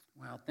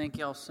Wow, thank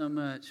y'all so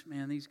much.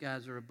 Man, these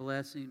guys are a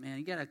blessing. Man,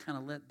 you got to kind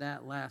of let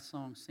that last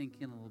song sink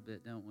in a little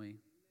bit, don't we?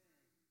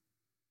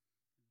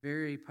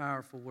 Very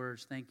powerful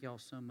words. Thank y'all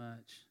so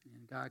much.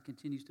 And God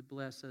continues to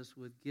bless us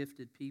with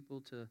gifted people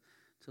to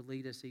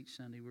lead us each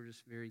Sunday. We're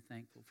just very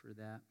thankful for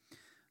that.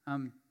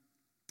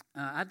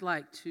 I'd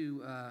like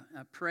to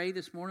pray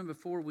this morning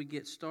before we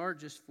get started,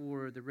 just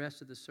for the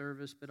rest of the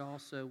service, but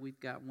also we've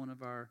got one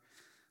of our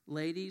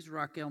ladies,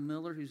 Raquel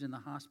Miller, who's in the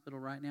hospital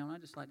right now, and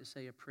I'd just like to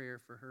say a prayer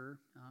for her,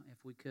 if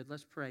we could.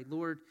 Let's pray.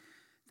 Lord,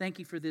 thank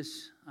you for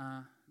this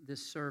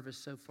service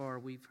so far.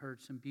 We've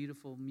heard some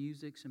beautiful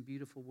music, some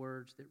beautiful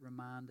words that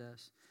remind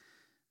us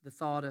the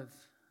thought of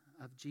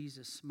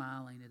Jesus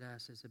smiling at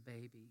us as a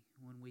baby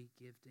when we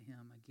give to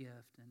Him a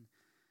gift, and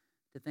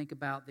to think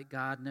about that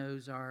God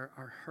knows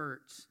our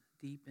hurts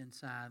deep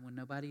inside when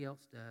nobody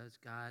else does.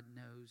 God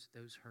knows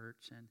those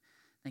hurts, and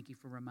thank you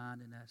for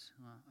reminding us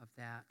of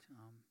that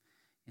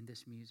in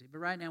this music. But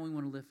right now we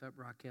want to lift up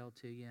Raquel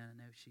to you. I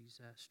know she's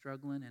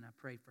struggling, and I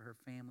pray for her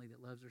family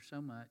that loves her so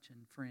much,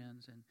 and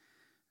friends, and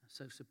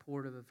so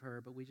supportive of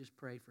her. But we just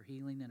pray for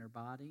healing in her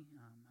body.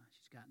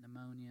 She's got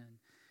pneumonia and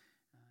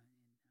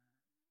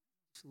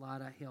a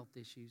lot of health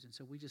issues, and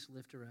so we just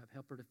lift her up.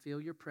 Help her to feel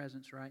your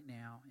presence right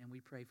now, and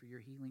we pray for your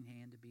healing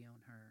hand to be on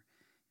her.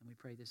 And we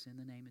pray this in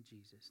the name of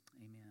Jesus.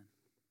 Amen.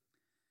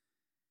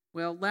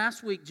 Well,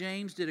 last week,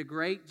 James did a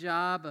great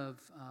job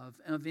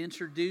of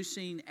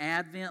introducing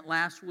Advent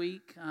last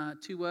week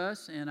to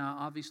us. And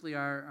obviously,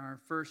 our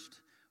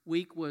first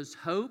week was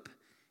hope.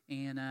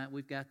 And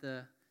we've got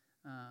the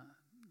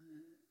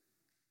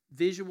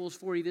visuals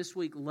for you this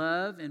week,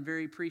 love, and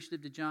very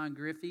appreciative to John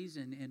Griffiths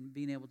and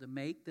being able to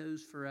make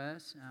those for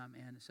us.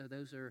 And so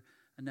those are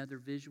another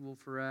visual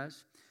for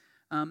us.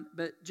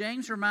 But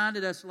James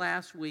reminded us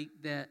last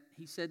week that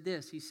he said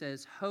this. He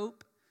says,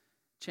 hope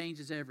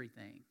changes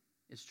everything.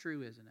 It's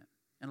true, isn't it?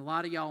 And a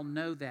lot of y'all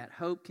know that.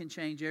 Hope can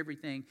change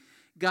everything.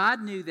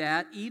 God knew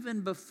that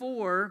even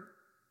before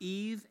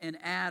Eve and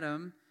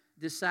Adam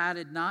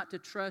decided not to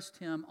trust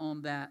Him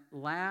on that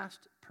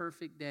last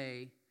perfect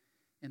day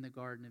in the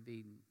Garden of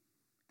Eden.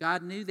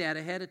 God knew that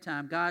ahead of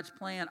time. God's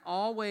plan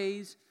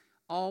always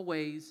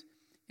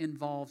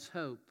involves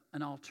hope,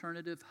 an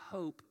alternative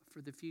hope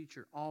for the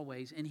future,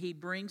 always. And He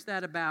brings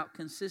that about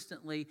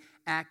consistently,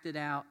 acted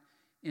out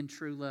in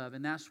true love.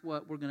 And that's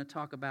what we're going to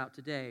talk about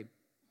today.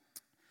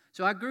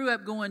 So I grew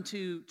up going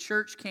to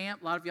church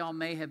camp. A lot of y'all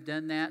may have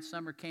done that.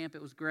 Summer camp,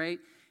 it was great.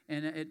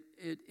 And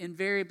it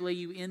invariably,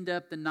 you end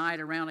up the night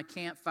around a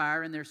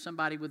campfire, and there's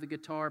somebody with a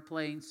guitar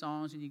playing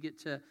songs, and you get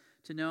to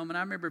know them. And I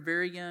remember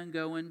very young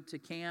going to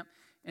camp,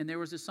 and there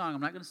was a song.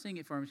 I'm not going to sing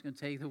it for you. I'm just going to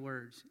tell you the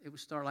words. It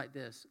would start like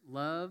this.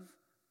 Love,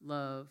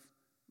 love,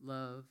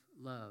 love,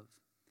 love.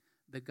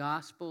 The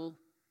gospel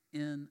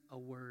in a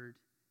word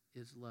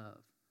is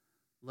love.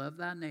 Love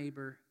thy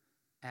neighbor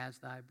as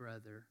thy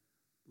brother.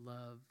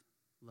 Love,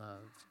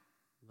 love,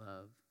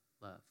 love,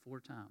 love. 4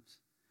 times.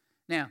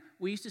 Now,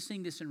 we used to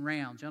sing this in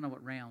rounds. Y'all know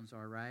what rounds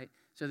are, right?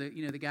 So the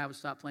guy would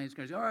stop playing his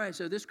guitar. All right,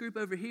 so this group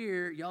over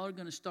here, y'all are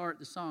going to start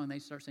the song. They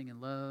start singing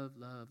love,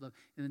 love, love.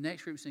 And the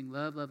next group sing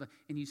love, love, love.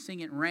 And you sing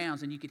it in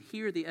rounds, and you could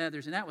hear the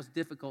others. And that was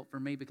difficult for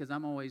me because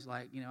I'm always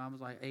like, I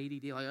was like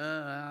ADD, like,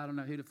 I don't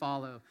know who to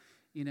follow.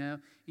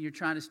 And you're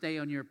trying to stay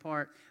on your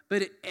part.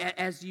 But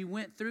as you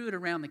went through it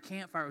around the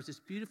campfire, it was this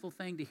beautiful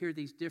thing to hear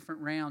these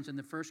different rounds. And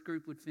the first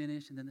group would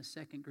finish, and then the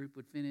second group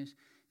would finish,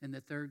 and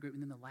the third group,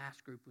 and then the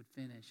last group would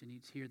finish. And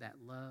you'd hear that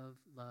love,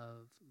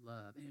 love,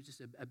 love. And it was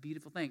just a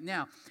beautiful thing.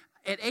 Now,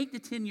 at 8 to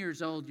 10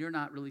 years old, you're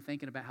not really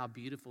thinking about how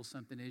beautiful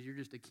something is. You're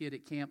just a kid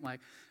at camp like,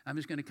 I'm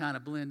just going to kind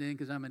of blend in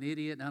because I'm an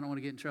idiot, and I don't want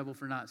to get in trouble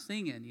for not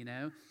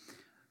singing,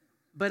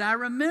 But I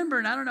remember,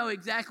 and I don't know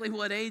exactly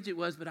what age it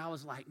was, but I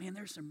was like, man,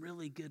 there's some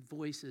really good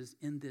voices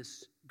in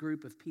this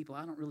group of people.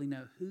 I don't really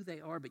know who they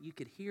are, but you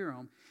could hear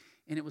them.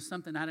 And it was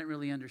something I didn't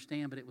really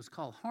understand, but it was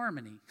called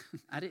harmony.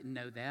 I didn't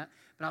know that.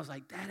 But I was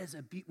like, that is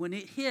when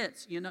it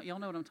hits, y'all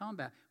know what I'm talking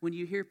about. When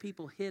you hear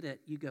people hit it,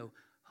 you go,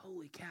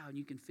 holy cow, and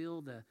you can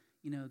feel the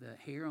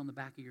hair on the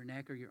back of your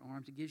neck or your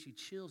arms. It gives you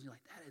chills. You're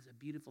like, that is a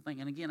beautiful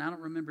thing. And again, I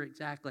don't remember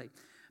exactly.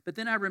 But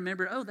then I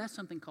remember, that's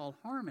something called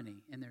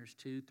harmony. And there's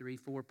 2, 3,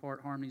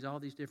 4-part harmonies, all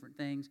these different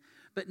things.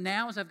 But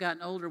now as I've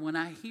gotten older, when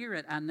I hear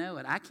it, I know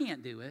it. I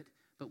can't do it,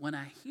 but when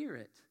I hear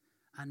it,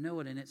 I know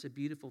it, and it's a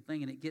beautiful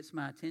thing, and it gets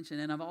my attention.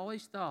 And I've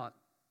always thought,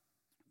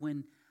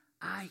 when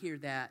I hear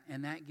that,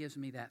 and that gives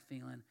me that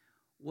feeling,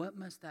 what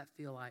must that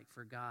feel like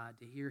for God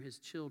to hear His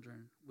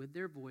children with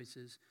their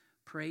voices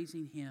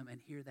praising Him and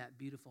hear that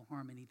beautiful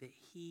harmony that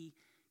He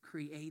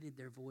created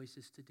their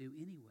voices to do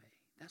anyway?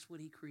 That's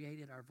what He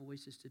created our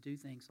voices to do,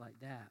 things like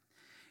that.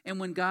 And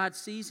when God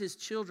sees His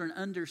children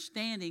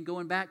understanding,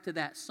 going back to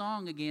that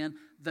song again,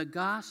 the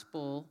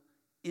gospel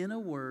in a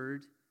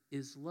word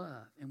is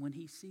love. And when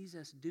He sees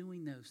us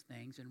doing those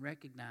things and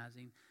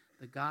recognizing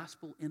the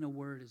gospel in a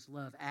word is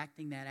love,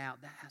 acting that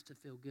out, that has to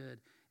feel good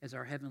as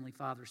our Heavenly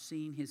Father,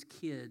 seeing His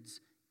kids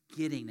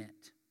getting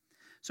it.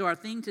 So our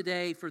theme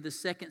today for the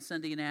second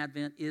Sunday in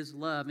Advent is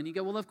love. And you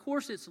go, well, of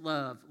course it's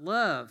love.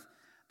 Love.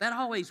 That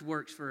always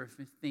works for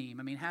a theme.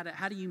 I mean,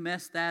 how do you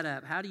mess that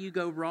up? How do you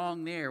go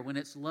wrong there when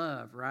it's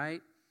love,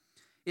 right?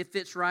 It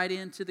fits right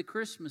into the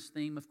Christmas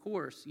theme, of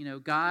course. You know,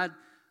 God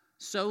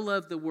so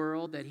loved the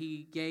world that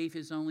He gave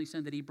His only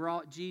Son, that He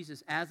brought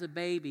Jesus as a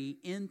baby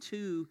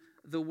into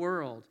the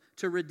world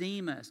to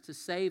redeem us, to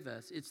save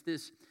us. It's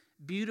this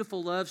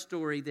beautiful love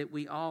story that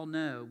we all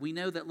know. We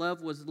know that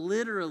love was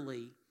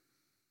literally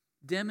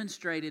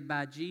demonstrated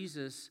by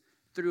Jesus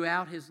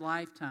throughout His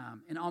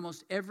lifetime. In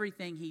almost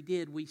everything He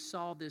did, we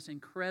saw this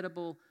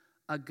incredible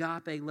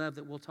agape love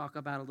that we'll talk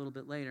about a little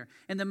bit later.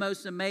 And the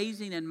most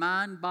amazing and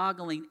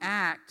mind-boggling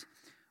act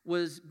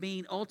was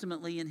being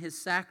ultimately in His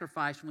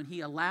sacrifice when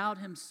He allowed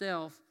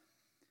Himself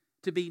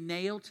to be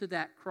nailed to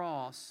that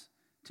cross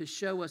to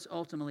show us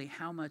ultimately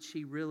how much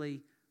He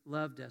really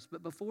loved us.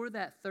 But before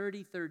that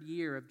 33rd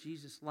year of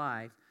Jesus'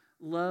 life,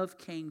 love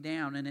came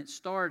down, and it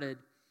started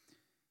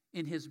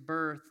in His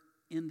birth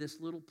in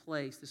this little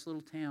place, this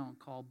little town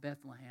called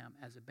Bethlehem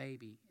as a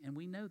baby. And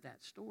we know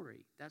that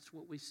story. That's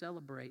what we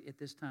celebrate at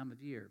this time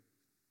of year.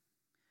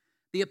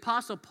 The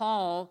Apostle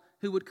Paul,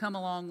 who would come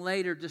along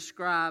later,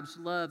 describes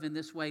love in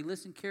this way.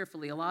 Listen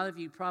carefully. A lot of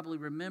you probably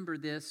remember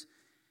this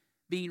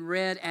being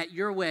read at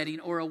your wedding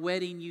or a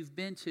wedding you've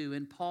been to.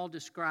 And Paul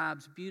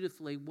describes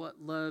beautifully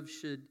what love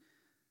should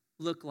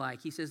look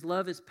like. He says,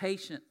 love is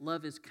patient,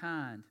 love is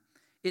kind.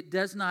 It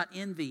does not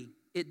envy.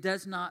 It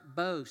does not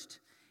boast.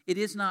 It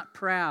is not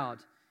proud.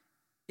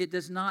 It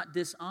does not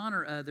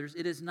dishonor others.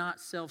 It is not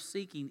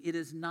self-seeking. It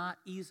is not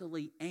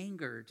easily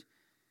angered.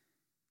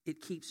 It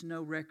keeps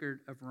no record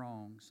of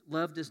wrongs.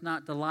 Love does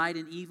not delight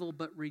in evil,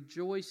 but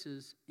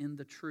rejoices in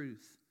the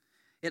truth.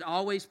 It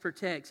always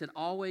protects. It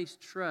always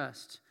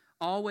trusts.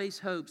 Always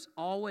hopes.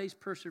 Always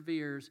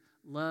perseveres.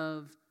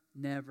 Love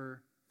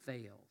never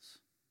fails.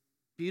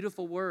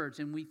 Beautiful words,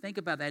 and we think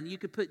about that. And you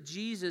could put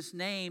Jesus'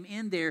 name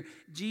in there.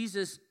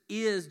 Jesus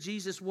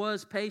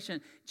was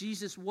patient.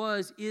 Jesus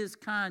is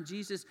kind.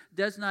 Jesus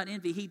does not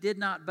envy. He did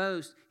not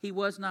boast. He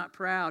was not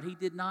proud. He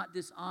did not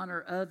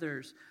dishonor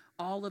others.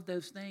 All of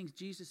those things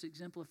Jesus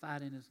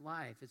exemplified in His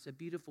life. It's a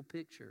beautiful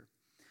picture.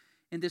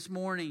 And this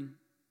morning,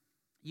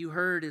 you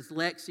heard as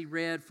Lexi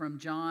read from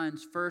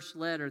John's first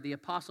letter, the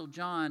Apostle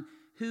John,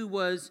 who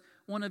was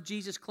one of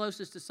Jesus'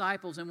 closest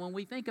disciples. And when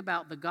we think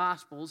about the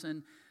Gospels,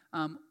 and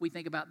we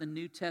think about the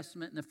New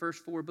Testament in the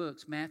first 4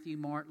 books, Matthew,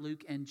 Mark,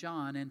 Luke, and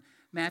John. And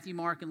Matthew,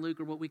 Mark, and Luke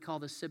are what we call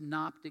the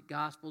synoptic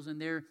Gospels,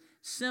 and they're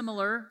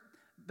similar,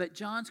 but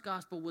John's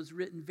Gospel was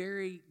written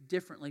very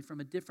differently from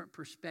a different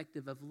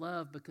perspective of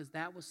love, because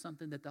that was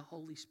something that the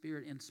Holy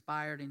Spirit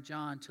inspired in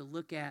John to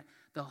look at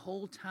the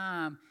whole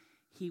time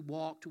he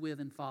walked with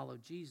and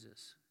followed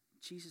Jesus.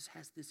 Jesus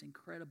has this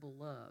incredible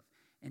love,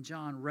 and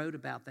John wrote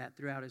about that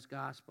throughout his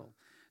Gospel.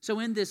 So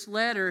in this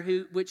letter,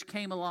 which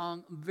came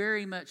along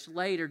very much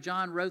later,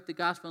 John wrote the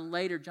Gospel, and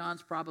later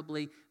John's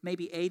probably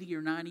maybe 80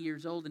 or 90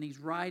 years old, and he's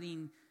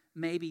writing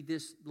maybe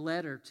this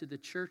letter to the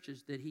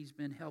churches that he's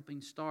been helping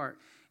start.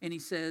 And he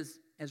says,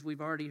 as we've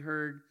already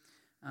heard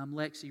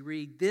Lexi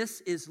read,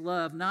 this is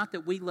love, not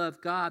that we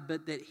love God,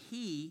 but that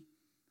He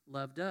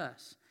loved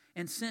us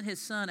and sent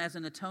His Son as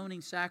an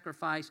atoning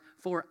sacrifice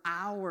for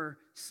our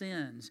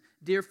sins.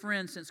 Dear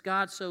friends, since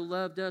God so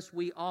loved us,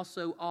 we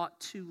also ought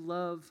to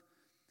love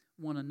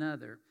one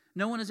another.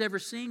 No one has ever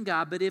seen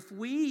God, but if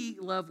we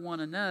love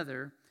one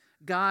another,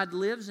 God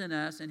lives in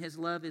us and His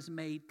love is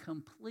made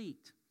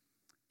complete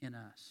in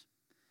us.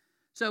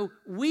 So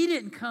we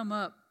didn't come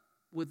up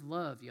with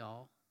love,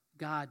 y'all.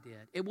 God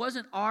did. It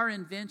wasn't our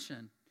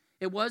invention.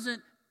 It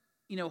wasn't,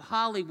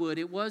 Hollywood.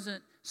 It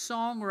wasn't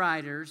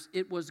songwriters.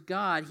 It was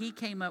God. He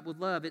came up with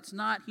love. It's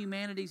not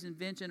humanity's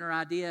invention or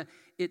idea.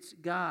 It's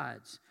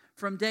God's.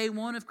 From day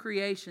one of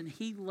creation,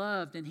 He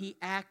loved and He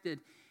acted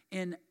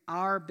in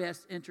our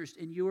best interest,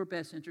 in your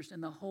best interest, in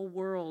the whole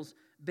world's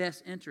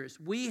best interest.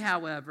 We,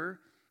 however,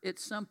 at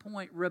some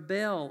point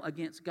rebel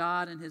against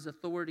God and His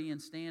authority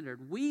and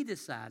standard. We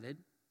decided,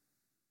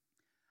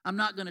 I'm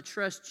not going to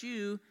trust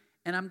you,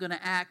 and I'm going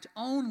to act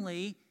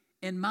only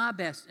in my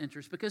best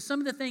interest, because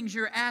some of the things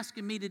you're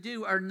asking me to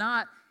do are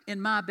not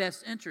in my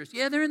best interest.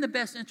 Yeah, they're in the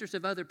best interest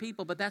of other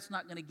people, but that's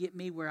not going to get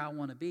me where I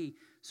want to be.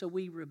 So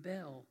we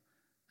rebel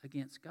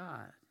against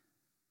God,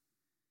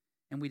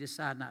 and we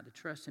decide not to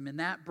trust Him. And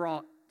that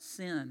brought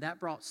sin, that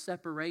brought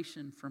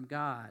separation from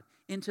God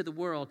into the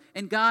world.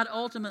 And God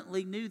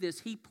ultimately knew this.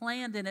 He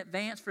planned in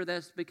advance for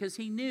this, because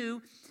He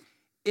knew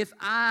if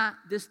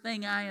this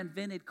thing I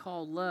invented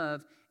called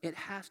love, it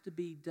has to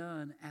be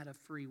done out of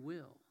free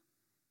will.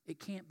 It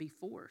can't be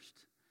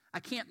forced. I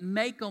can't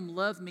make them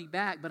love me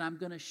back, but I'm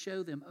going to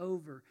show them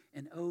over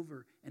and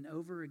over and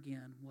over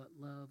again what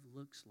love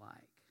looks like.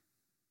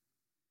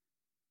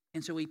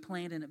 And so He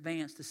planned in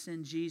advance to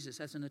send Jesus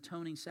as an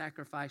atoning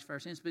sacrifice for our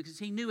sins, because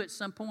He knew at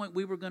some point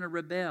we were going to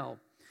rebel.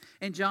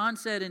 And John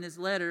said in his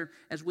letter,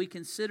 as we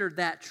consider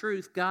that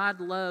truth, God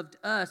loved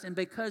us, and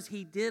because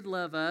He did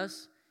love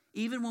us,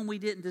 even when we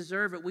didn't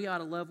deserve it, we ought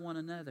to love one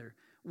another.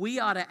 We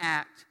ought to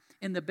act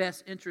in the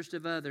best interest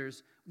of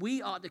others.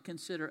 We ought to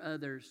consider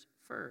others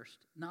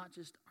first, not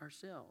just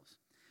ourselves.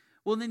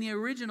 Well, in the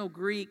original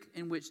Greek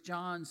in which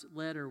John's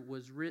letter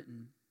was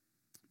written,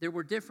 there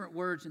were different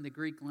words in the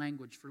Greek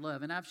language for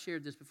love. And I've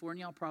shared this before, and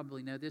y'all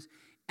probably know this.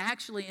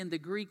 Actually, in the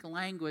Greek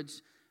language,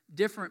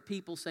 different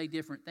people say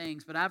different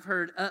things, but I've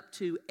heard up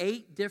to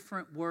 8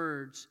 different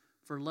words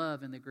for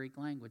love in the Greek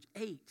language.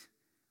 8.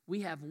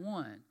 We have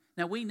 1.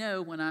 Now, we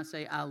know when I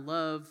say I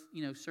love,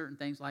 certain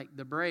things like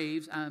the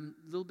Braves, I'm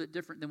a little bit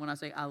different than when I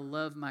say I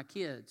love my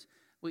kids.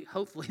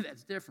 Hopefully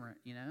that's different,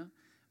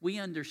 We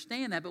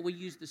understand that, but we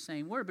use the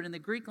same word. But in the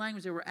Greek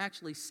language, there were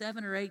actually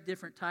 7 or 8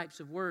 different types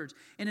of words.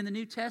 And in the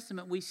New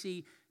Testament, we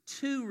see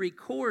 2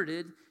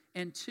 recorded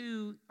and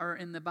 2 are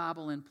in the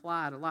Bible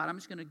implied a lot. I'm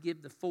just going to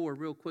give the 4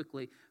 real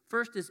quickly.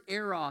 First is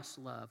eros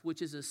love,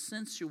 which is a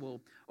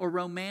sensual or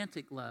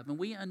romantic love. And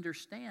we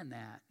understand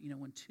that.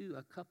 When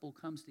a couple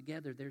comes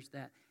together, there's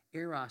that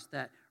eros,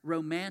 that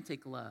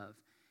romantic love.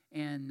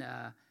 And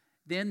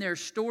then there's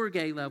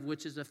storge love,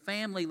 which is a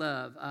family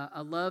love,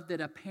 a love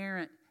that a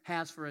parent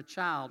has for a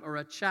child, or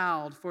a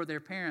child for their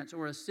parents,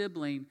 or a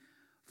sibling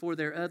for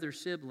their other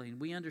sibling.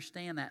 We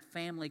understand that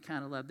family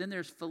kind of love. Then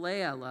there's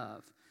philia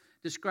love,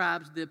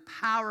 describes the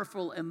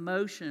powerful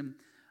emotional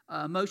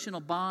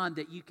bond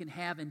that you can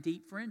have in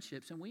deep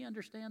friendships. And we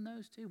understand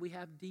those too. We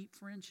have deep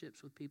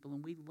friendships with people,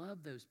 and we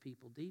love those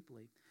people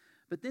deeply.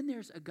 But then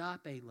there's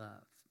agape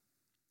love.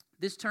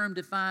 This term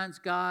defines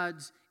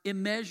God's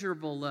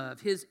immeasurable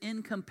love, His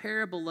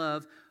incomparable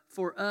love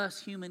for us,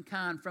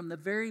 humankind. From the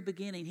very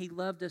beginning, He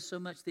loved us so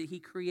much that He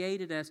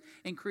created us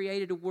and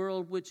created a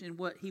world in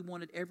what He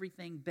wanted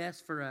everything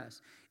best for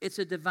us. It's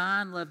a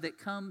divine love that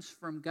comes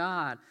from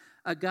God.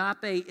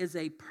 Agape is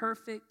a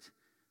perfect,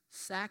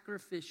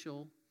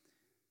 sacrificial,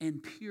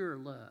 and pure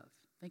love.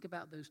 Think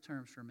about those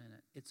terms for a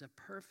minute. It's a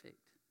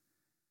perfect,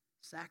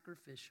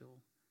 sacrificial,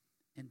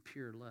 and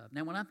pure love.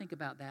 Now, when I think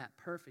about that,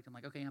 perfect, I'm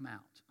like, okay, I'm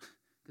out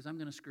because I'm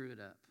going to screw it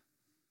up.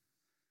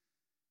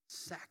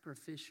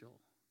 Sacrificial.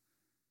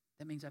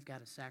 That means I've got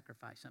to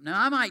sacrifice something.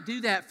 Now, I might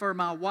do that for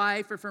my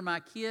wife or for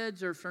my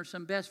kids or for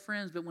some best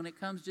friends, but when it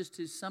comes just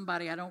to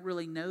somebody I don't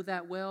really know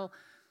that well,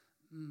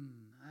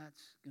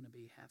 that's going to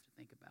have to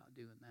think about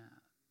doing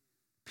that.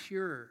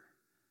 Pure.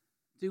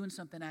 Doing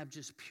something out of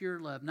just pure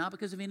love. Not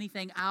because of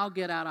anything I'll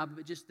get out of it,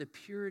 but just the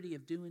purity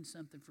of doing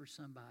something for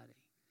somebody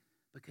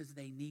because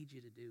they need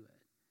you to do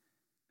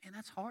it. Man,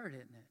 that's hard,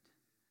 isn't it?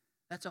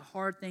 That's a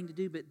hard thing to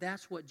do, but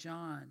that's what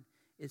John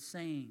is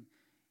saying.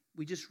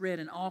 We just read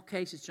in all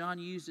cases John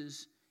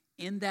uses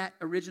in that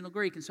original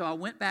Greek. And so I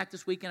went back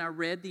this week and I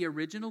read the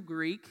original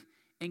Greek.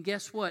 And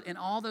guess what? In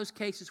all those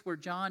cases where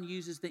John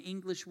uses the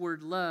English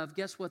word love,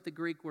 guess what the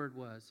Greek word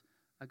was?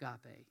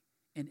 Agape.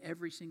 In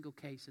every single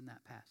case in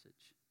that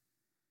passage.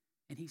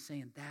 And he's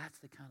saying that's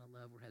the kind of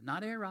love we're having.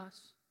 Not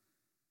eros,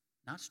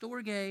 not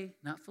storge,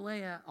 not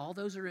philia. All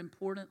those are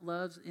important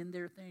loves in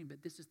their thing.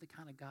 But this is the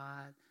kind of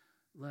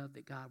love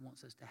that God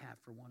wants us to have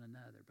for one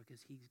another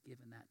because He's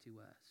given that to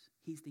us.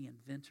 He's the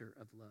inventor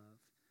of love.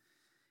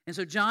 And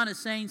so John is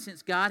saying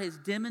since God has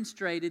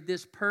demonstrated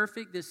this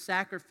perfect, this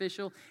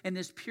sacrificial, and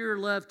this pure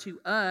love to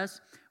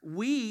us,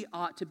 we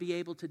ought to be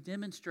able to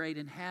demonstrate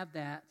and have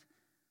that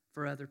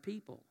for other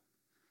people.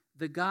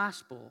 The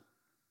gospel,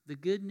 the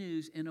good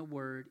news in a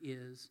word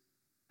is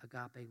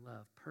agape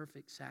love,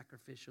 perfect,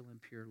 sacrificial,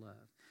 and pure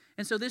love.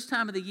 And so this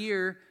time of the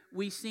year,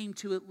 we seem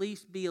to at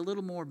least be a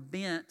little more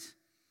bent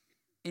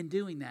in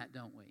doing that,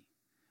 don't we?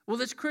 Well,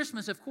 this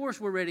Christmas, of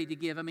course, we're ready to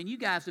give. I mean, you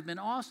guys have been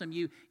awesome.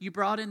 You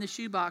brought in the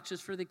shoe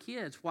boxes for the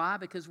kids. Why?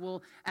 Because,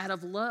 out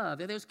of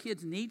love. If those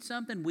kids need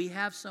something, we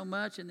have so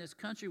much in this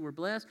country. We're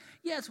blessed.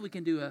 Yes, we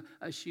can do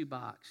a shoe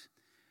box.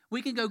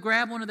 We can go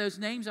grab one of those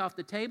names off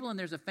the table, and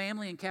there's a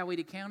family in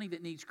Coweta County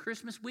that needs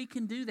Christmas. We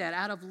can do that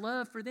out of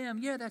love for them.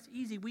 Yeah, that's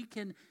easy. We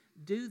can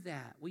do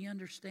that. We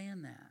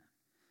understand that.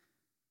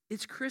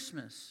 It's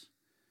Christmas,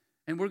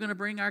 and we're going to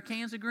bring our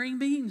cans of green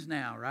beans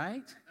now,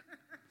 right?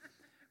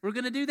 We're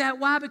going to do that.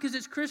 Why? Because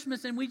it's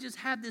Christmas, and we just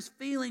have this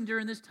feeling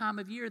during this time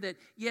of year that,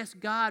 yes,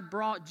 God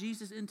brought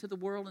Jesus into the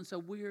world, and so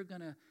we're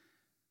going to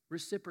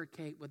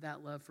reciprocate with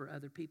that love for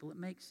other people. It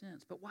makes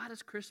sense. But why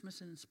does Christmas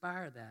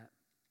inspire that?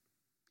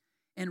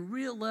 And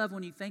real love,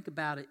 when you think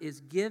about it, is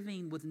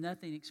giving with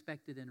nothing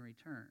expected in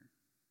return.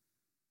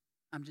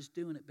 I'm just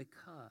doing it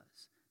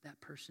because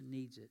that person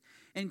needs it.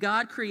 And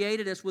God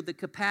created us with the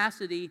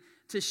capacity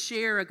to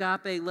share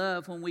agape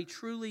love when we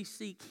truly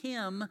seek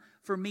Him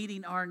for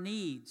meeting our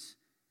needs.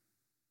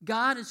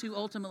 God is who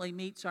ultimately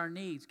meets our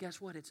needs. Guess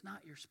what? It's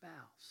not your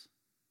spouse.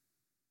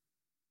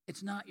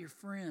 It's not your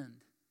friend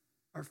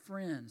or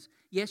friends.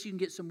 Yes, you can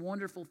get some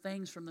wonderful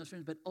things from those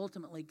friends, but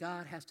ultimately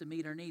God has to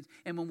meet our needs.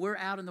 And when we're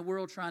out in the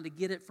world trying to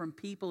get it from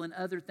people and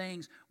other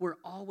things, we're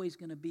always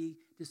going to be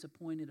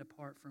disappointed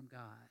apart from God.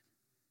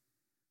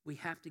 We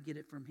have to get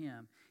it from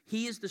Him.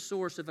 He is the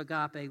source of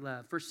agape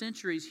love. For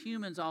centuries,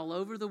 humans all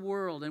over the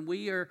world, and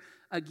we are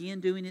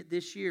again doing it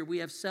this year, we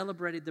have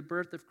celebrated the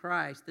birth of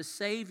Christ, the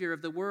Savior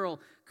of the world,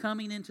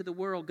 coming into the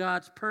world,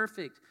 God's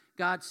perfect,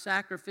 God's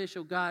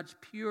sacrificial, God's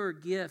pure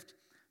gift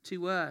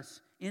to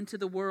us into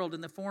the world in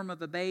the form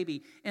of a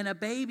baby. And a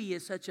baby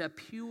is such a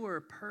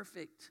pure,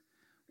 perfect,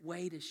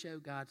 way to show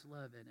God's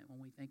love in it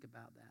when we think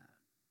about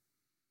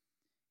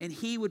that. And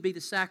He would be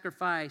the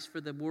sacrifice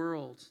for the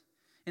world.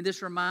 And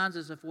this reminds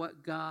us of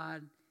what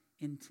God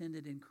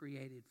intended and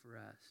created for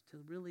us, to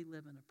really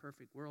live in a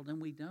perfect world.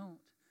 And we don't.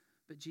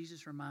 But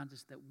Jesus reminds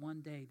us that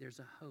one day there's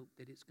a hope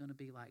that it's going to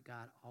be like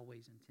God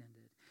always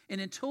intended. And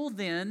until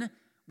then,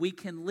 we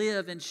can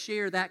live and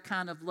share that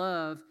kind of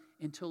love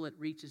until it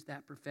reaches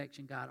that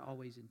perfection God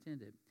always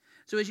intended.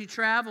 So as you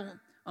travel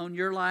on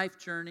your life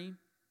journey,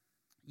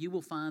 you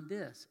will find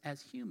this.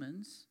 As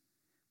humans,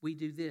 we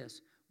do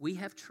this. We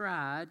have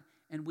tried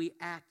and we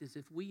act as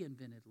if we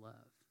invented love.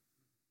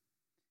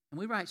 And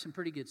we write some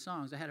pretty good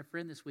songs. I had a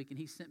friend this week, and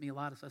he sent me a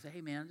lot of stuff. I said,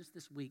 hey, man, just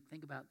this week,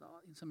 think about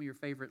some of your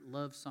favorite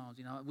love songs.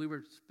 You know, we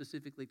were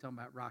specifically talking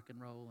about rock and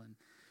roll, and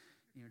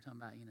you were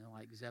talking about,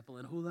 like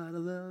Zeppelin, A Whole Lot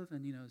of Love,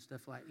 and,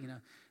 stuff like,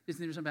 just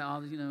there was something about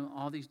all these,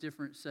 all these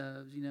different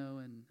subs,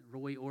 and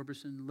Roy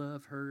Orbison,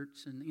 Love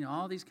Hurts, and,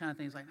 all these kind of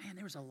things. Like, man,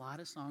 there was a lot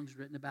of songs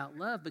written about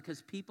love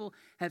because people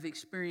have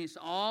experienced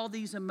all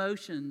these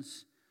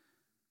emotions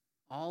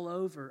all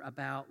over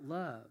about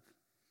love.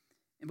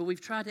 But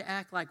we've tried to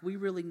act like we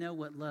really know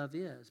what love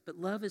is. But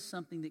love is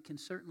something that can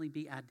certainly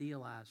be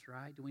idealized,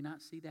 right? Do we not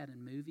see that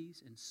in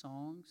movies, in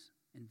songs,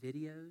 in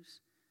videos?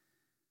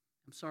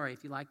 I'm sorry,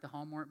 if you like the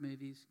Hallmark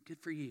movies, good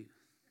for you.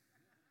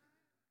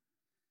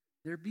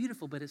 They're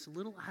beautiful, but it's a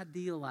little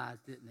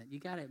idealized, isn't it? You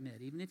got to admit,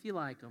 even if you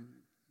like them.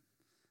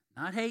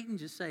 Not hating,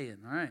 just saying,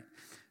 all right?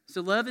 So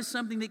love is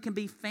something that can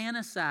be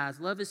fantasized.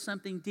 Love is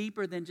something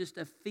deeper than just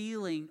a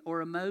feeling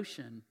or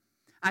emotion.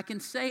 I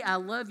can say I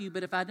love you,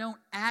 but if I don't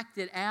act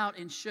it out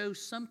and show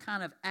some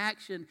kind of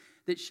action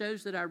that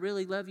shows that I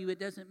really love you, it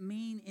doesn't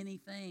mean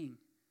anything.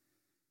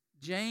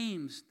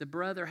 James, the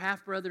brother,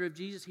 half-brother of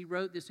Jesus, he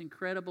wrote this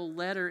incredible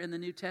letter in the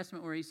New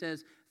Testament where he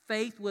says,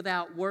 faith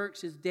without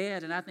works is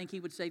dead. And I think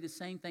he would say the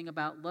same thing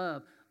about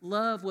love.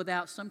 Love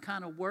without some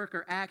kind of work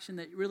or action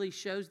that really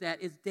shows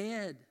that is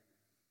dead.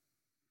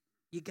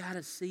 You got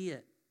to see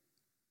it.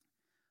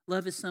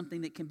 Love is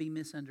something that can be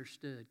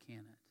misunderstood,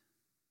 can't it?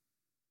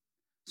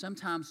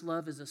 Sometimes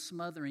love is a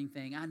smothering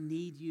thing. I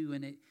need you,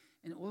 and it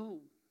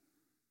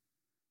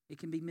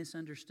can be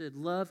misunderstood.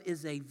 Love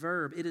is a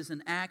verb. It is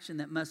an action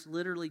that must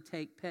literally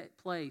take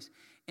place.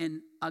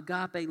 And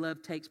agape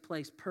love takes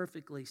place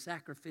perfectly,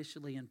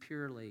 sacrificially, and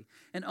purely.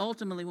 And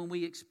ultimately, when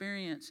we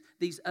experience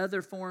these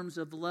other forms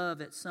of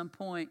love at some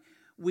point,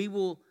 we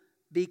will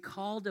be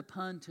called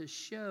upon to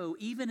show,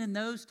 even in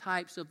those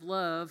types of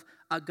love,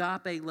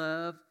 agape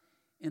love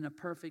in a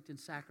perfect and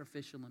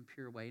sacrificial and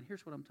pure way. And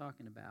here's what I'm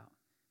talking about.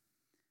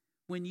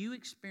 When you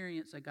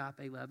experience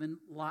agape love, and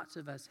lots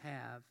of us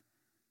have,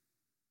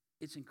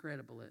 it's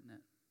incredible, isn't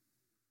it?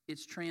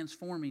 It's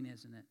transforming,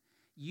 isn't it?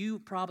 You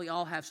probably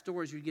all have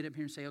stories where you get up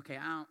here and say, okay,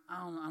 I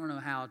don't know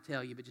how I'll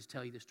tell you, but just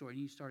tell you the story.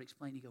 And you start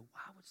explaining, you go,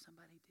 why would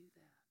somebody do that?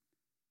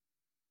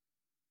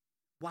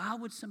 Why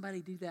would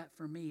somebody do that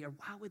for me? Or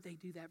why would they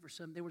do that for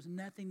some? There was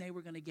nothing they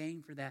were going to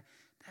gain for that.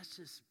 That's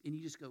just, and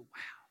you just go,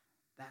 wow,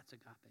 that's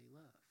agape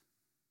love.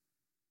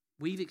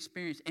 We've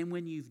experienced, and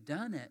when you've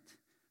done it,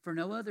 for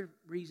no other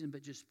reason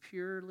but just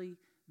purely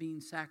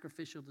being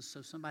sacrificial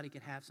so somebody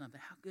could have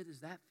something. How good is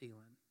that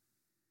feeling?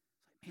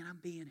 It's like, man, I'm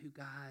being who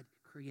God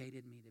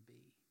created me to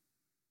be.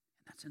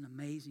 And that's an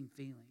amazing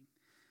feeling.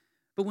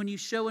 But when you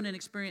show it in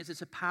experience,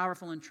 it's a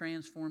powerful and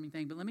transforming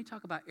thing. But let me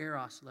talk about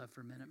eros love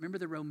for a minute. Remember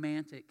the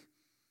romantic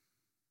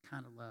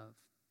kind of love.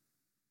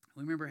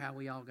 We remember how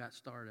we all got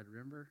started,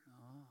 remember?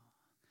 Oh.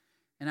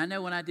 And I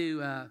know when I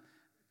do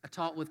I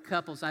talk with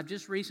couples. I've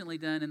just recently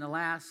done, in the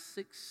last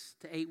 6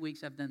 to 8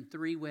 weeks, I've done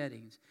 3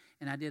 weddings.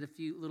 And I did a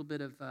little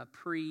bit of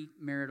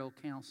pre-marital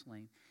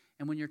counseling.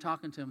 And when you're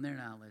talking to them, they're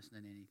not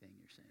listening to anything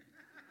you're saying.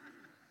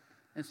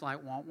 It's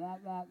like, wah, wah,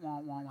 wah, wah,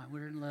 wah, wah.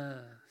 We're in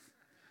love.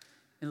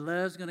 And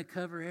love's going to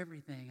cover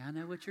everything. I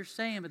know what you're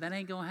saying, but that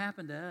ain't going to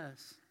happen to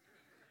us.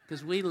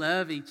 Because we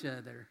love each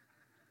other.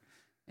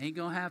 Ain't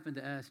going to happen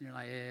to us. And you're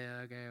like,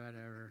 yeah, okay,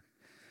 whatever.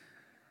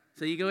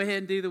 So you go ahead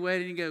and do the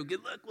wedding and go,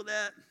 good luck with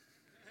that.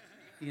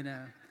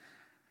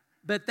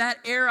 But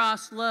that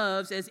eros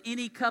loves, as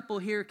any couple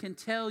here can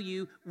tell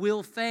you,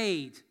 will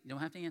fade. You don't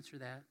have to answer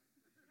that.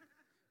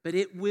 But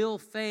it will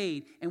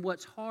fade. And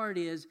what's hard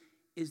is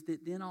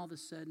that then all of a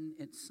sudden,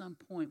 at some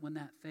point when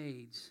that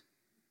fades,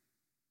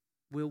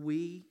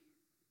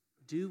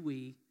 do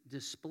we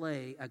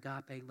display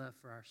agape love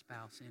for our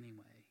spouse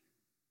anyway?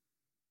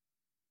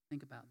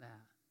 Think about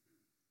that.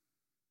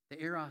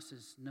 The eros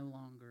is no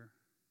longer,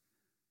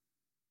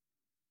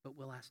 but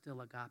will I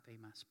still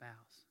agape my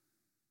spouse?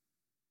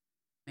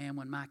 Man,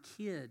 when my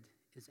kid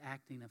is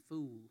acting a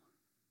fool,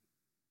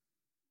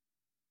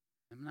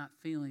 I'm not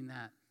feeling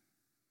that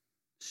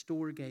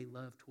storge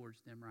love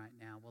towards them right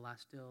now. Will I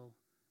still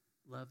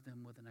love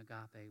them with an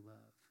agape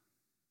love?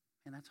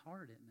 And that's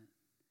hard, isn't it?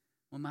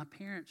 When my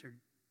parents are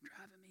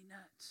driving me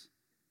nuts,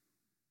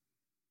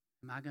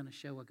 am I going to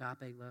show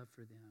agape love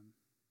for them?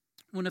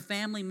 When a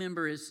family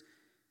member has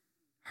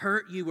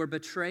hurt you or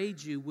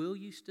betrayed you, will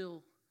you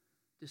still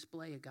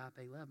display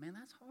agape love? Man,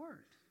 that's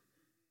hard.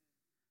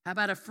 How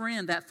about a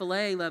friend, that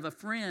philia love, a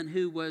friend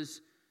who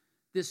was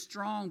this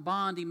strong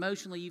bond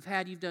emotionally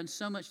you've done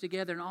so much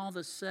together, and all of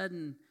a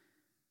sudden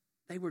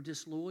they were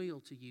disloyal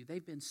to you.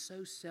 They've been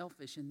so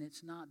selfish and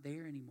it's not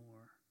there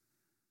anymore.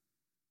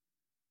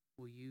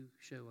 Will you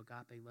show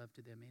agape love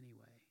to them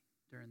anyway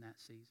during that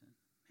season?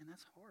 Man,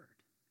 that's hard.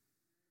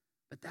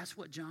 But that's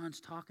what John's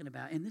talking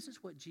about. And this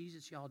is what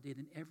Jesus, y'all, did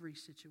in every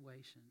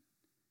situation.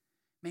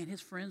 Man,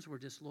 his friends were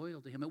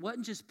disloyal to him. It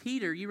wasn't just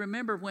Peter. You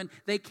remember when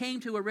they came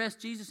to arrest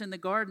Jesus in the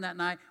garden that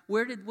night,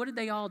 what did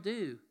they all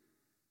do?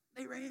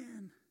 They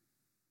ran.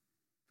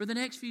 For the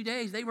next few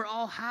days, they were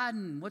all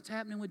hiding. What's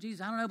happening with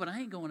Jesus? I don't know, but I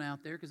ain't going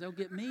out there because they'll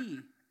get me.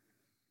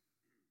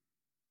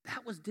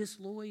 That was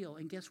disloyal.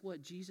 And guess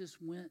what? Jesus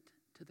went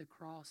to the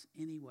cross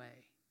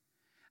anyway.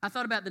 I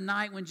thought about the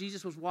night when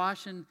Jesus was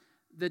washing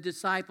the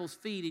disciples'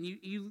 feet, and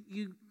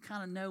you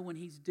kind of know when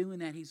he's doing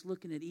that, he's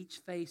looking at each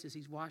face as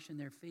he's washing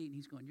their feet, and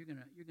he's going, you're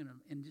gonna,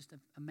 in just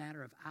a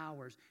matter of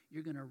hours,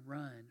 you're gonna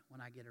run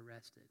when I get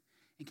arrested.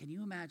 And can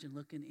you imagine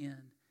looking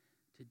in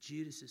to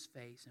Judas's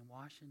face and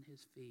washing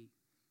his feet,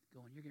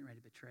 going, you're getting ready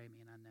to betray me,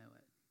 and I know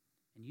it.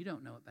 And you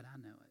don't know it, but I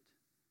know it.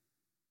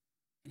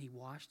 And he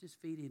washed his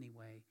feet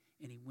anyway,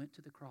 and he went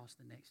to the cross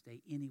the next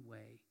day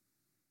anyway.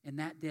 And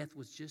that death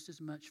was just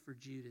as much for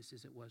Judas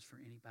as it was for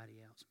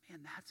anybody else. Man,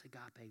 that's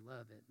agape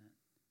love, isn't it?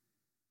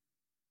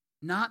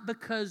 Not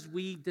because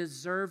we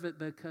deserve it,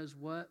 because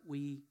what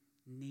we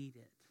need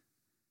it.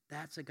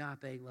 That's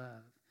agape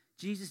love.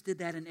 Jesus did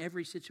that in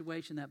every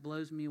situation. That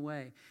blows me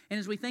away. And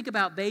as we think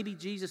about baby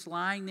Jesus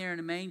lying there in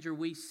a manger,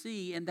 we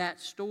see in that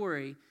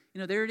story,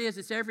 there it is.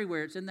 It's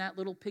everywhere. It's in that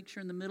little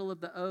picture in the middle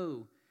of the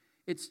O.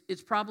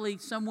 It's probably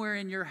somewhere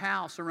in your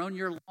house or on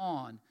your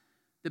lawn.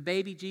 The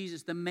baby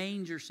Jesus, the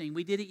manger scene.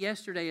 We did it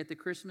yesterday at the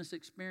Christmas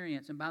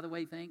experience. And by the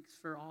way, thanks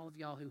for all of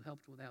y'all who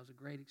helped with that. It was a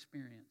great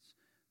experience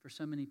for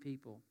so many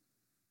people.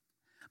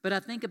 But I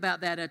think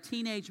about that, a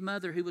teenage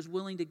mother who was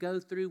willing to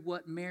go through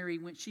what Mary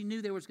went. She knew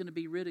there was going to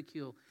be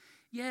ridicule.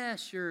 Yeah,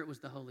 sure, it was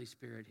the Holy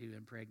Spirit who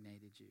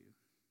impregnated you.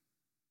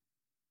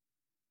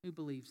 Who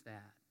believes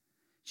that?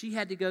 She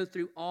had to go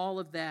through all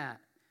of that.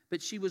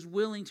 But she was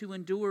willing to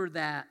endure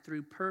that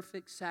through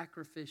perfect,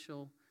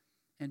 sacrificial,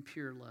 and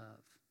pure love.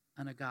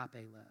 An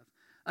agape love.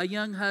 A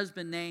young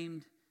husband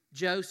named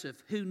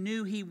Joseph who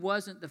knew he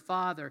wasn't the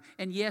father.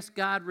 And yes,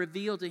 God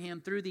revealed to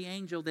him through the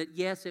angel that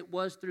yes, it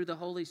was through the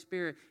Holy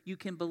Spirit. You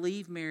can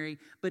believe Mary,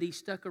 but he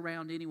stuck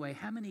around anyway.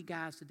 How many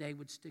guys today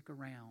would stick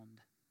around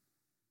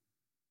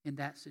in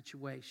that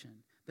situation?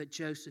 But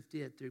Joseph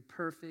did through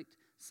perfect,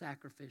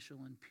 sacrificial,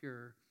 and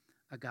pure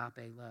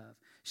agape love.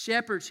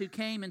 Shepherds who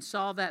came and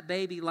saw that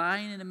baby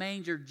lying in a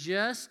manger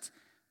just,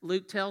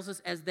 Luke tells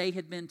us, as they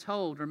had been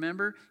told.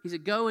 Remember? He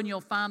said, go and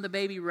you'll find the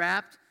baby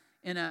wrapped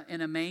in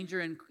a manger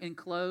in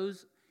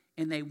clothes.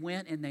 And they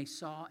went and they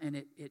saw, and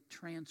it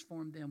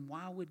transformed them.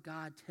 Why would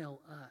God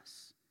tell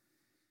us?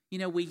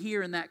 We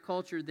hear in that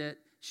culture that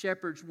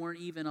shepherds weren't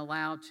even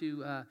allowed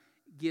to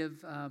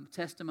give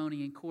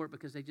testimony in court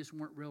because they just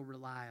weren't real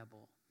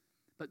reliable.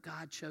 But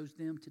God chose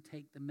them to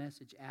take the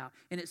message out.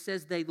 And it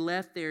says they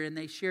left there and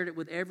they shared it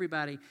with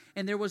everybody.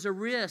 And there was a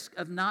risk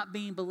of not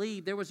being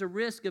believed. There was a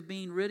risk of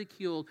being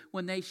ridiculed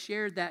when they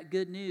shared that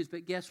good news.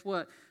 But guess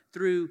what?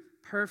 Through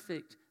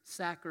perfect,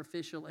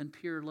 sacrificial, and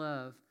pure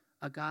love,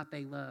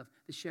 agape love,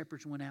 the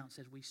shepherds went out and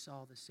said, we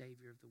saw the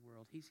Savior of the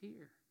world. He's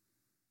here.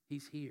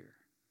 He's here.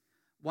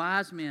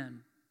 Wise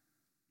men.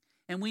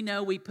 And we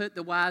know we put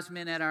the wise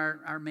men at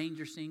our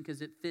manger scene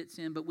because it fits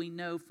in. But we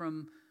know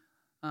from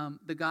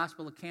the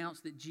gospel accounts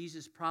that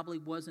Jesus probably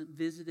wasn't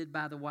visited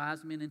by the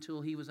wise men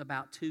until he was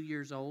about 2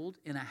 years old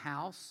in a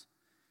house.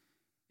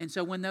 And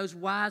so when those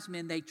wise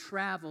men, they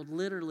traveled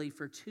literally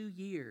for 2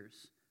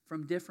 years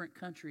from different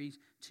countries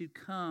to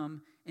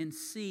come and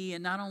see,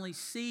 and not only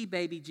see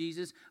baby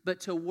Jesus, but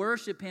to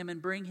worship him and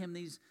bring him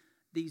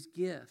these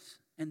gifts.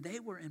 And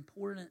they were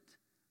important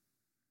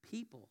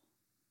people,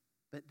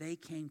 but they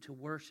came to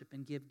worship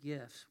and give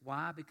gifts.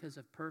 Why? Because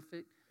of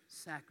perfect,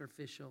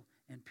 sacrificial,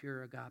 and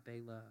pure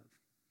agape love.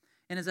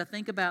 And as I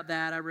think about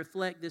that, I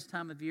reflect this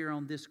time of year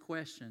on this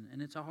question, and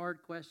it's a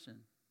hard question.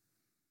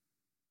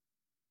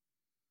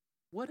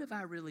 What have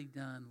I really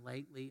done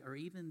lately, or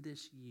even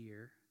this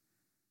year,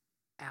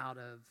 out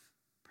of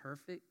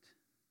perfect,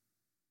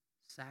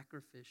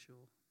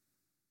 sacrificial,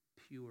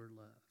 pure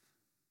love?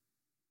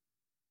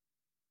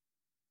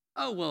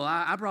 Oh, well,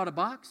 I brought a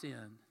box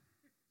in.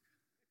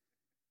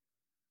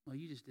 Well,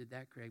 you just did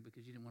that, Craig,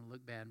 because you didn't want to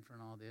look bad in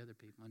front of all the other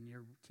people, and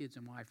your kids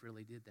and wife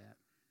really did that.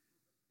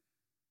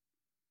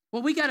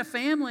 Well, we got a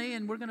family,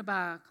 and we're going to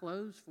buy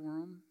clothes for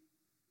them.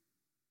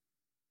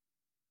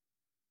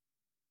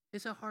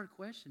 It's a hard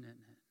question, isn't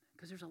it?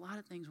 Because there's a lot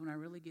of things when I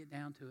really get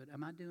down to it.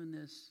 Am I doing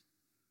this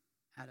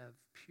out of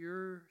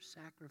pure,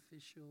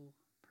 sacrificial,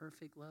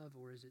 perfect love,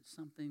 or is it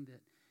something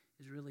that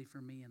is really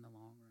for me in the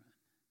long run?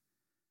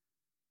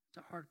 It's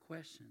a hard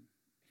question.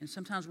 And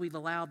sometimes we've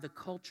allowed the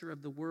culture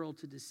of the world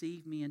to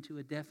deceive me into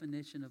a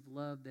definition of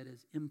love that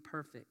is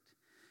imperfect,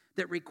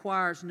 that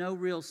requires no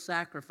real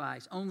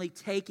sacrifice, only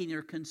taking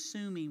or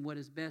consuming what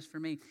is best for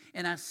me.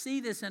 And I see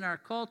this in our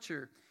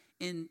culture,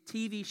 in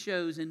TV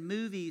shows and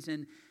movies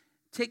and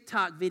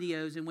TikTok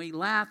videos and we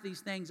laugh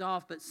these things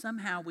off, but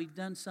somehow we've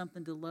done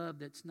something to love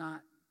that's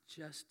not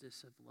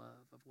justice of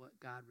love, of what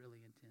God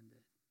really intended.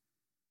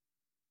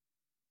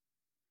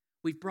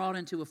 We've brought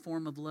into a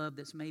form of love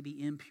that's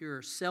maybe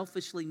impure,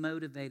 selfishly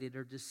motivated,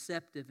 or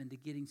deceptive into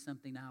getting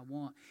something I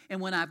want. And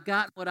when I've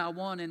gotten what I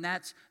want and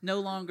that's no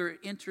longer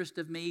interest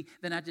of me,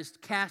 then I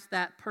just cast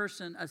that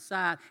person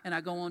aside and I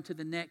go on to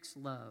the next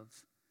love.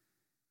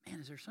 Man,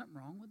 is there something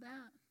wrong with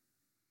that?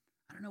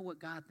 I don't know what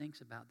God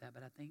thinks about that,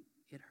 but I think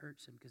it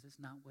hurts him because it's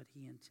not what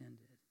he intended.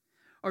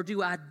 Or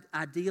do I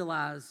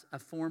idealize a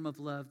form of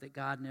love that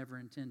God never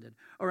intended?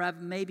 Or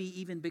I've maybe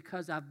even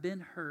because I've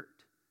been hurt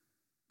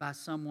by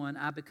someone,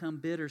 I become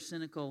bitter,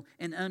 cynical,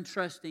 and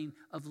untrusting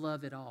of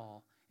love at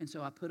all. And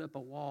so I put up a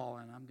wall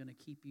and I'm going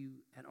to keep you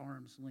at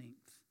arm's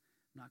length.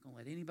 I'm not going to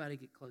let anybody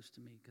get close to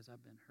me because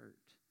I've been hurt.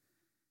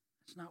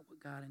 That's not what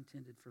God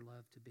intended for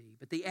love to be.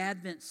 But the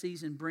Advent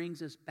season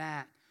brings us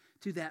back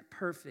to that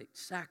perfect,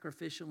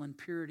 sacrificial, and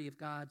purity of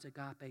God's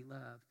agape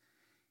love.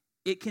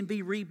 It can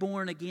be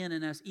reborn again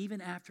in us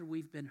even after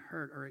we've been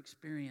hurt or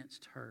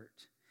experienced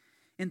hurt.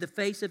 In the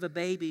face of a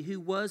baby who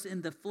was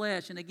in the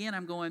flesh. And again,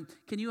 I'm going,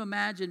 can you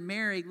imagine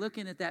Mary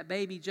looking at that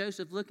baby,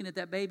 Joseph looking at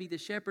that baby, the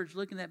shepherds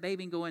looking at that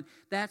baby and going,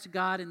 that's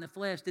God in the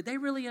flesh. Did they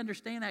really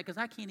understand that? Because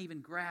I can't even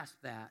grasp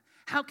that.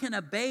 How can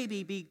a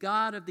baby be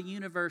God of the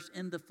universe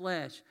in the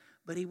flesh?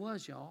 But he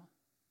was, y'all.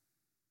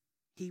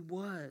 He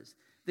was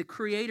the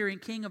creator and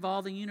king of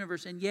all the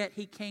universe. And yet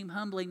he came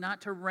humbly,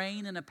 not to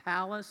reign in a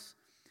palace,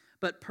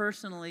 but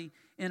personally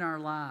in our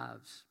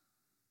lives.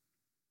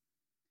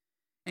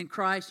 And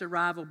Christ's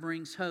arrival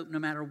brings hope no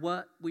matter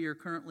what we are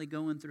currently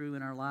going through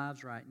in our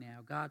lives right now.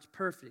 God's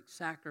perfect,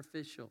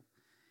 sacrificial,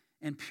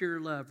 and pure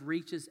love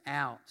reaches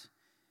out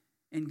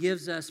and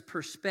gives us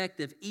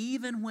perspective,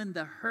 even when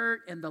the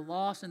hurt and the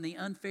loss and the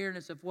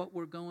unfairness of what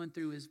we're going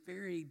through is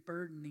very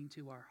burdening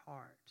to our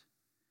heart.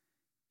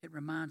 It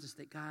reminds us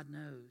that God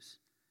knows,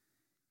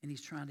 and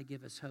he's trying to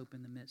give us hope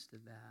in the midst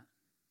of that.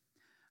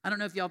 I don't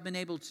know if y'all have been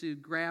able to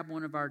grab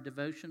one of our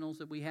devotionals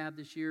that we have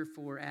this year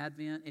for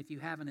Advent. If you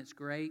haven't, it's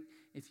great.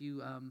 If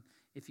you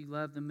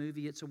love the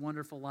movie It's a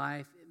Wonderful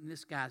Life, and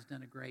this guy's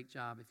done a great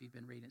job if you've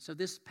been reading it. So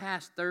this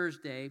past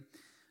Thursday,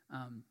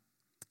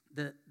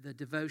 the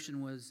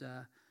devotion was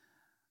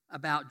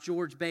about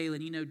George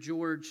Balin. You know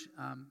George,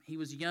 he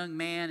was a young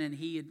man, and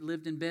he had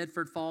lived in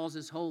Bedford Falls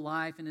his whole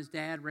life, and his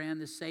dad ran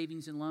this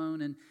savings and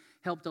loan and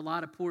helped a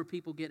lot of poor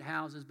people get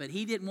houses, but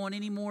he didn't want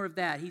any more of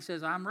that. He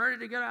says, I'm ready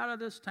to get out of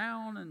this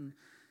town and,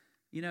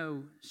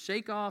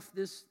 shake off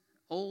this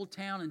old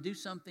town and do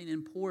something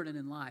important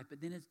in life. But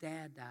then his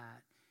dad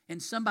died,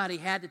 and somebody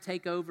had to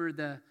take over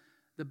the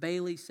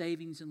Bailey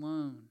Savings and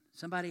Loan.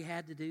 Somebody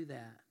had to do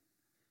that.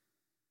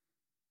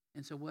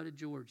 And so what did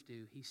George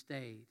do? He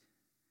stayed.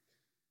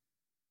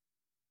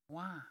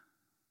 Why?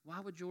 Why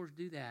would George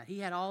do that? He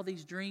had all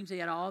these dreams, he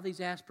had all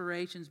these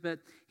aspirations, but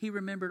he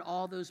remembered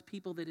all those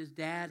people that his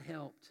dad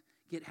helped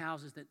get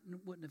houses that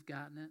wouldn't have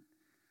gotten it.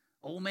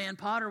 Old man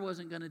Potter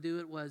wasn't going to do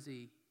it, was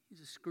he? He's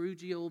a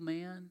Scroogey old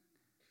man.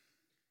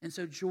 And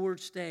so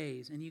George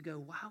stays, and you go,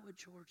 why would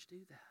George do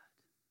that?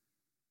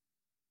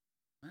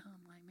 Well,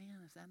 I'm like, man,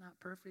 is that not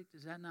perfect?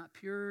 Is that not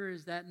pure?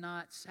 Is that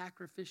not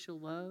sacrificial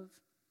love?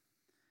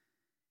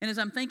 And as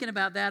I'm thinking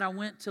about that, I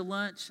went to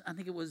lunch, I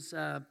think it was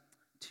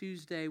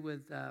Tuesday,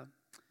 with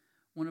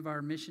one of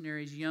our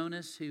missionaries,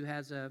 Jonas, who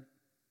has an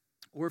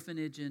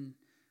orphanage in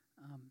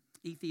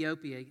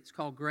Ethiopia. It's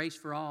called Grace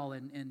for All,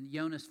 and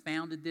Jonas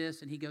founded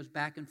this, and he goes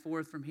back and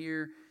forth from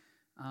here.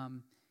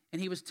 And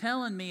he was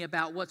telling me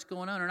about what's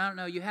going on. And I don't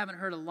know, you haven't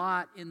heard a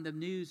lot in the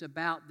news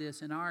about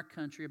this in our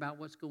country, about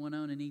what's going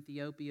on in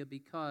Ethiopia,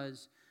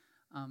 because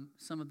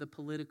some of the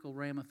political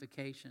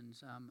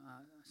ramifications.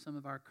 Some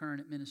of our current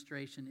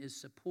administration is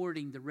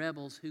supporting the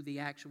rebels who the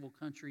actual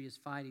country is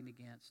fighting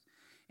against.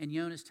 And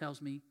Jonas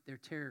tells me they're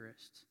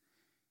terrorists.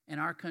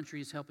 And our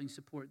country is helping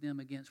support them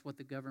against what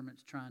the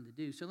government's trying to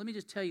do. So let me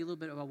just tell you a little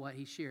bit about what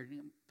he shared.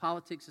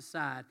 Politics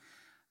aside,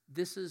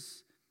 this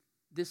is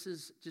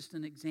just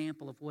an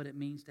example of what it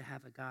means to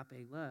have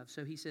agape love.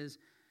 So he says,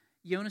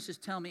 Jonas is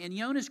telling me, and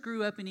Jonas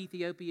grew up in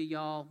Ethiopia,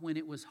 y'all, when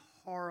it was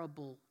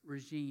horrible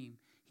regime.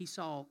 He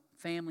saw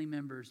family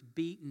members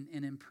beaten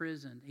and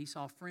imprisoned. He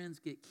saw friends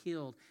get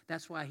killed.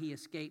 That's why he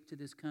escaped to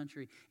this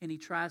country. And he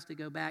tries to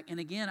go back. And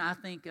again, I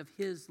think of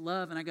his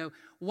love, and I go,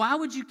 why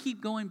would you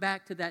keep going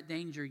back to that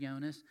danger,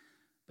 Jonas?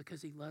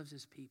 Because he loves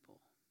his people.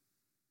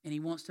 And he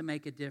wants to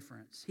make a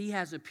difference. He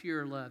has a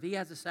pure love. He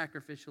has a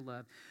sacrificial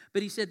love.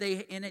 But he said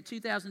in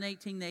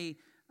 2018, they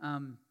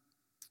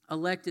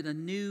elected a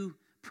new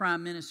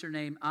prime minister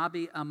named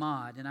Abiy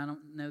Ahmed, and I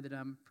don't know that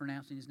I'm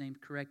pronouncing his name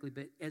correctly,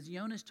 but as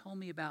Jonas told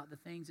me about the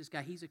things, this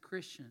guy, he's a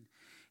Christian,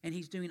 and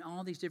he's doing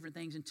all these different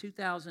things. In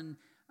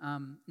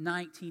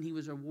 2019, he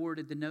was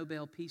awarded the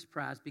Nobel Peace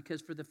Prize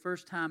because for the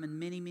first time in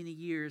many, many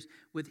years,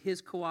 with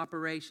his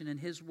cooperation and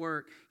his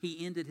work,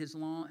 he ended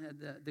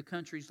the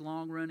country's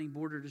long-running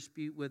border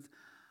dispute with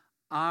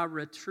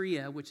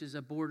Eritrea, which is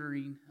a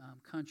bordering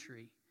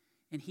country.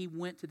 And he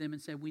went to them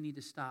and said, we need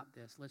to stop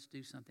this. Let's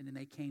do something. And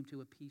they came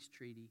to a peace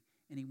treaty.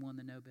 and he won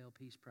the Nobel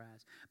Peace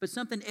Prize. But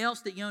something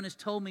else that Jonas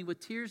told me with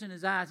tears in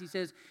his eyes, he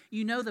says,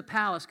 you know the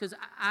palace, because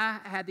I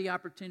had the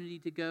opportunity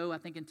to go, I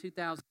think in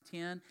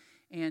 2010,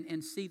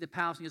 and see the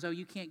palace. He goes, oh,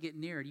 you can't get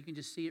near it. You can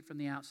just see it from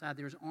the outside.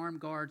 There's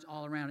armed guards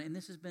all around it. And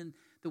this has been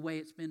the way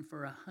it's been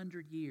for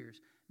 100 years.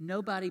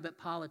 Nobody but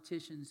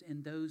politicians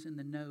and those in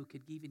the know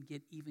could even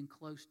get even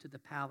close to the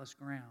palace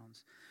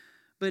grounds.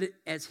 But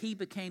as he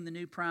became the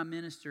new prime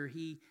minister,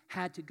 he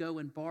had to go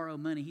and borrow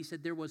money. He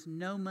said there was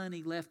no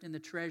money left in the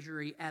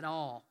treasury at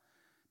all.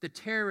 The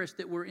terrorists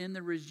that were in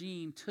the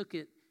regime took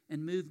it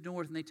and moved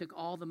north, and they took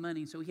all the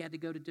money. So he had to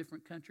go to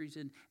different countries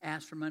and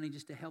ask for money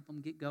just to help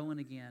them get going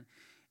again.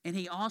 And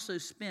he also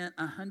spent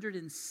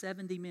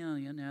 $170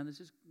 million. Now,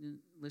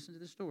 listen to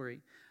the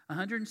story.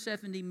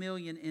 $170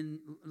 million in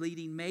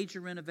leading major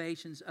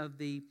renovations of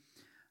the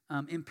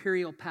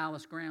imperial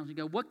palace grounds. You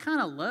go, what kind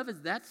of love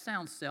is that?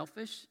 Sounds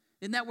selfish.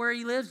 Isn't that where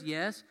he lives?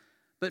 Yes.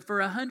 But for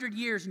 100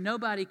 years,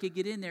 nobody could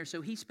get in there.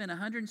 So he spent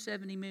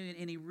 $170 million,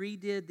 and he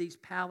redid these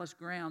palace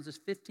grounds, this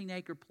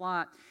 15-acre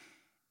plot.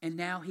 And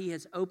now he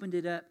has opened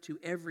it up to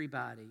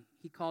everybody.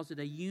 He calls it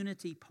a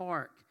unity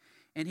park.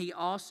 And he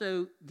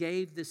also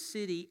gave the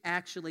city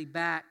actually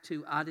back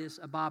to Addis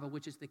Ababa,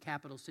 which is the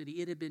capital city.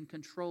 It had been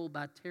controlled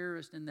by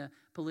terrorists and the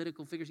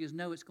political figures. He goes,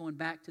 no, it's going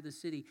back to the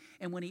city.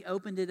 And when he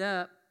opened it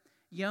up,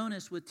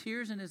 Jonas, with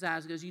tears in his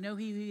eyes, goes, you know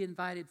who he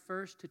invited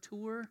first to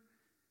tour?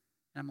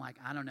 And I'm like,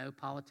 I don't know,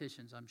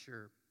 politicians, I'm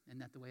sure. Isn't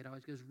that the way it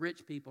always goes?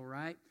 Rich people,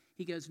 right?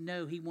 He goes,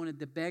 no, he wanted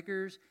the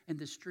beggars and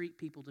the street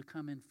people to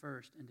come in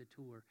first and to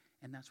tour.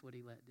 And that's what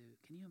he let do.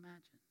 Can you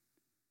imagine?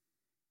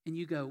 And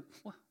you go,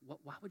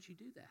 why would you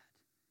do that?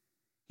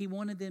 He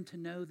wanted them to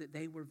know that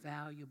they were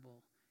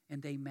valuable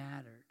and they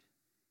mattered.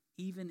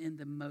 Even in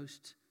the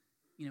most,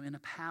 in a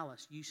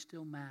palace, you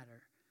still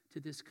matter to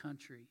this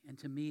country and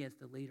to me as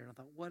the leader. And I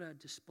thought, what a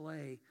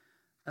display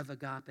of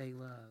agape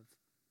love.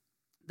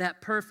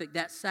 That perfect,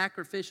 that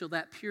sacrificial,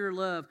 that pure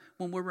love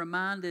when we're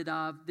reminded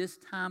of this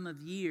time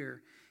of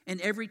year. And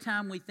every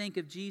time we think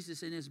of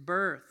Jesus and his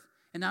birth,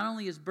 and not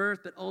only his birth,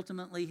 but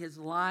ultimately his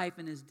life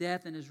and his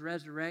death and his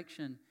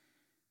resurrection,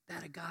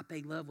 that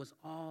agape love was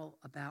all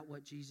about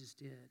what Jesus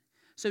did.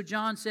 So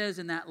John says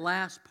in that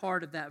last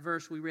part of that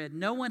verse we read,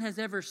 no one has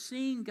ever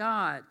seen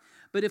God,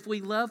 but if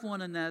we love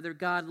one another,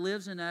 God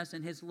lives in us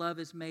and his love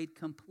is made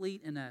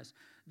complete in us.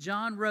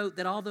 John wrote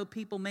that although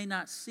people may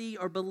not see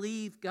or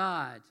believe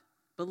God,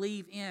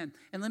 believe in.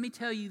 And let me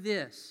tell you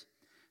this,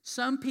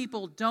 some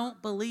people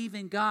don't believe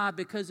in God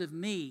because of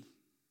me.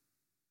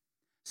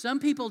 Some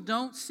people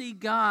don't see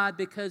God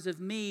because of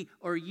me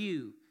or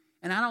you.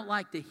 And I don't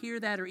like to hear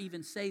that or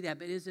even say that,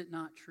 but is it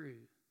not true?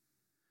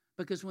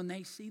 Because when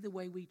they see the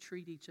way we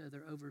treat each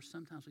other over,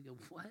 sometimes we go,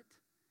 what?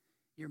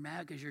 You're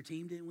mad because your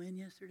team didn't win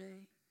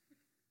yesterday?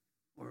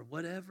 Or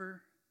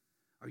whatever?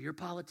 Or your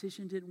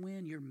politician didn't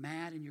win? You're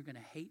mad and you're going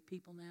to hate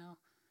people now?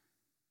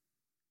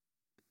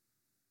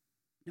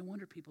 No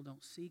wonder people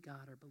don't see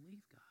God or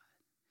believe God.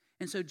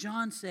 And so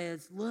John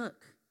says,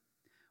 look,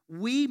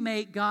 we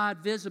make God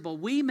visible.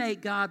 We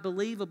make God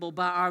believable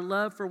by our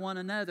love for one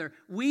another.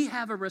 We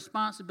have a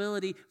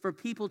responsibility for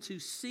people to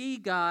see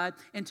God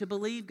and to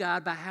believe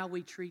God by how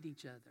we treat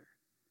each other.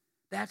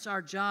 That's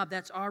our job.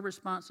 That's our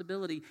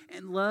responsibility.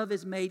 And love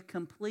is made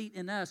complete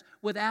in us.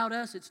 Without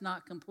us, it's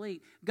not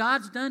complete.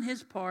 God's done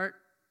his part,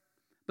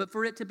 but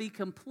for it to be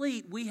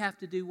complete, we have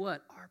to do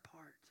what? Our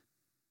part.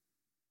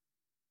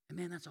 And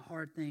man, that's a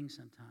hard thing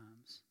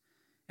sometimes.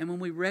 And when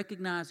we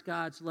recognize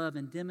God's love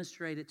and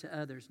demonstrate it to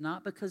others,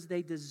 not because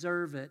they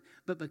deserve it,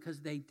 but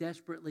because they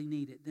desperately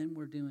need it, then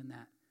we're doing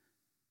that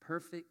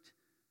perfect,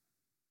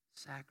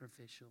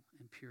 sacrificial,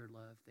 and pure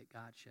love that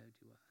God showed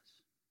to us.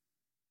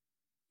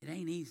 It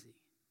ain't easy,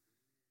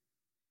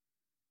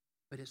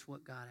 but it's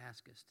what God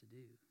asked us to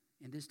do.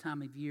 In this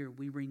time of year,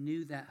 we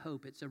renew that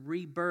hope. It's a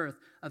rebirth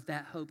of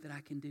that hope that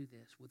I can do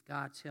this with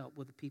God's help,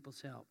 with the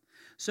people's help.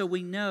 So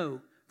we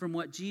know from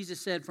what Jesus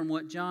said, from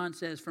what John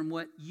says, from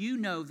what you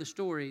know the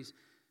stories,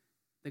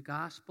 the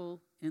gospel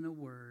in a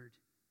word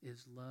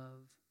is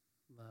love,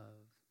 love,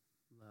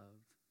 love,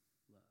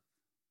 love.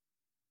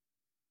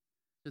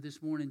 So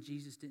this morning,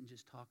 Jesus didn't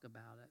just talk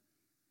about it.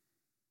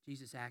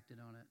 Jesus acted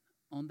on it.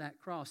 On that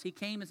cross. He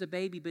came as a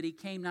baby, but he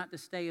came not to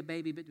stay a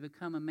baby, but to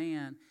become a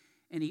man.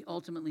 And he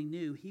ultimately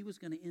knew he was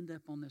going to end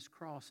up on this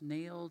cross,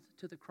 nailed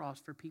to the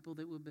cross for people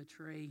that would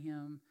betray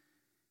him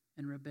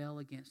and rebel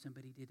against him,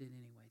 but he did it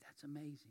anyway. That's amazing.